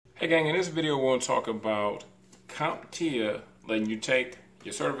Hey gang, in this video we're going to talk about CompTIA letting you take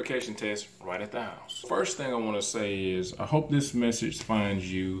your certification test right at the house. First thing I want to say is I hope this message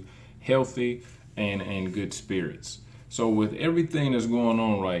finds you healthy and in good spirits. So with everything that's going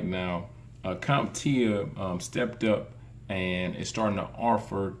on right now, CompTIA stepped up and is starting to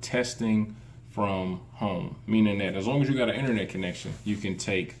offer testing from home, meaning that as long as you got an internet connection, you can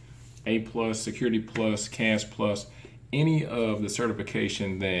take A+, Security+, CAS+, any of the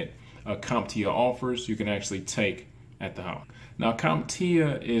certification that CompTIA offers, you can actually take at the house. Now,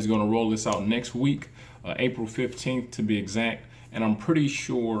 CompTIA is going to roll this out next week, April 15th to be exact, and I'm pretty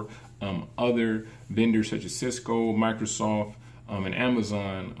sure other vendors such as Cisco, Microsoft, and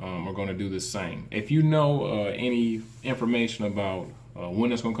Amazon are going to do the same. If you know any information about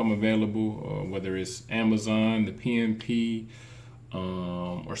when it's going to come available, whether it's Amazon, the PMP,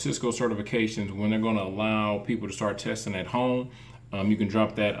 or Cisco certifications, when they're going to allow people to start testing at home, you can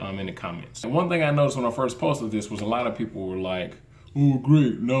drop that in the comments. And one thing I noticed when I first posted this was a lot of people were like, oh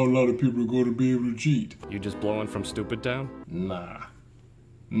great, now a lot of people are going to be able to cheat. You just blowing from stupid town? Nah,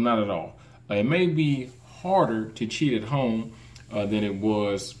 not at all. It may be harder to cheat at home than it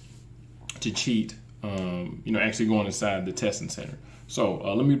was to cheat, actually going inside the testing center. So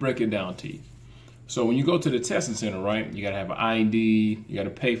let me break it down to you. So when you go to the testing center, right, you got to have an ID, you got to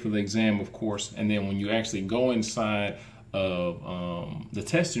pay for the exam, of course, and then when you actually go inside of the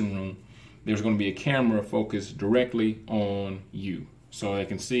testing room, there's going to be a camera focused directly on you. So they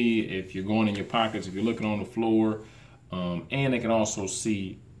can see if you're going in your pockets, if you're looking on the floor, and they can also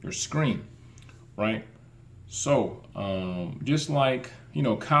see your screen, right? So just like,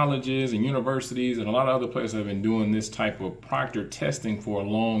 colleges and universities and a lot of other places have been doing this type of proctored testing for a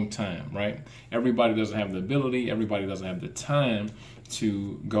long time, right? Everybody doesn't have the ability, everybody doesn't have the time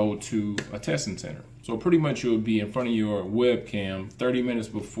to go to a testing center. So pretty much you'll be in front of your webcam 30 minutes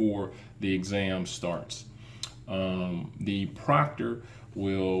before the exam starts. The proctor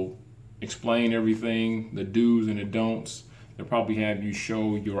will explain everything, the do's and the don'ts. They'll probably have you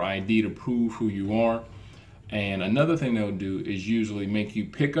show your ID to prove who you are. And another thing they'll do is usually make you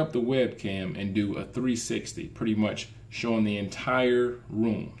pick up the webcam and do a 360, pretty much showing the entire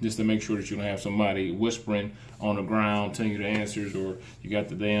room, just to make sure that you don't have somebody whispering on the ground telling you the answers, or you got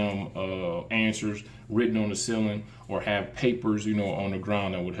the damn answers written on the ceiling, or have papers, on the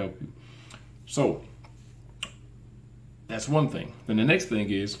ground that would help you. So that's one thing. Then the next thing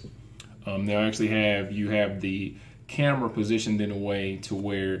is they'll actually have the camera positioned in a way to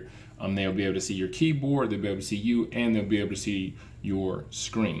where they'll be able to see your keyboard, they'll be able to see you, and they'll be able to see your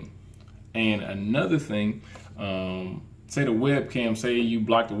screen. And another thing, say the webcam, say you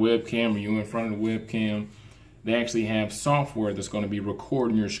block the webcam or you're in front of the webcam, they actually have software that's going to be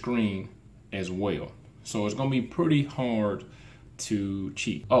recording your screen as well. So it's going to be pretty hard to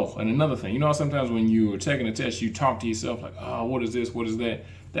cheat. Oh, and another thing, sometimes when you are taking a test, you talk to yourself like, oh, what is this? What is that?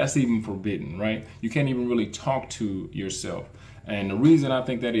 That's even forbidden, right? You can't even really talk to yourself. And the reason I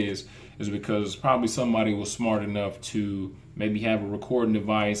think that is because probably somebody was smart enough to maybe have a recording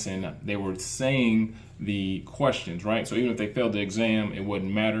device and they were saying the questions, right? So even if they failed the exam, it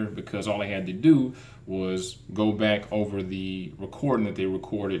wouldn't matter because all they had to do was go back over the recording that they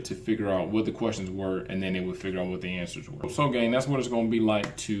recorded to figure out what the questions were, and then they would figure out what the answers were. So gang, that's what it's going to be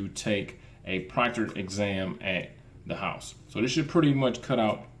like to take a proctored exam at the house. So this should pretty much cut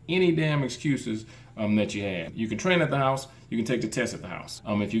out any damn excuses that you have. You can train at the house, you can take the test at the house.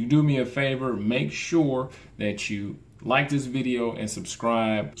 If you do me a favor, make sure that you like this video and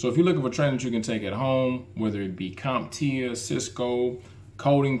subscribe. So if you're looking for training that you can take at home, whether it be CompTIA, Cisco,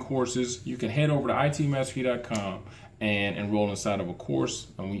 coding courses, you can head over to itmasterkey.com and enroll inside of a course.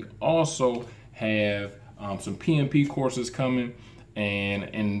 And we also have some PMP courses coming, and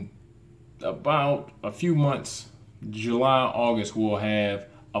in about a few months, July, August, we'll have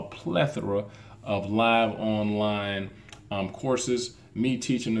a plethora of live online courses, me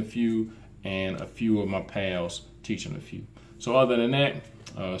teaching a few and a few of my pals teaching a few. So other than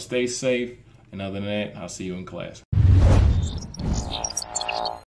that, stay safe, and other than that, I'll see you in class.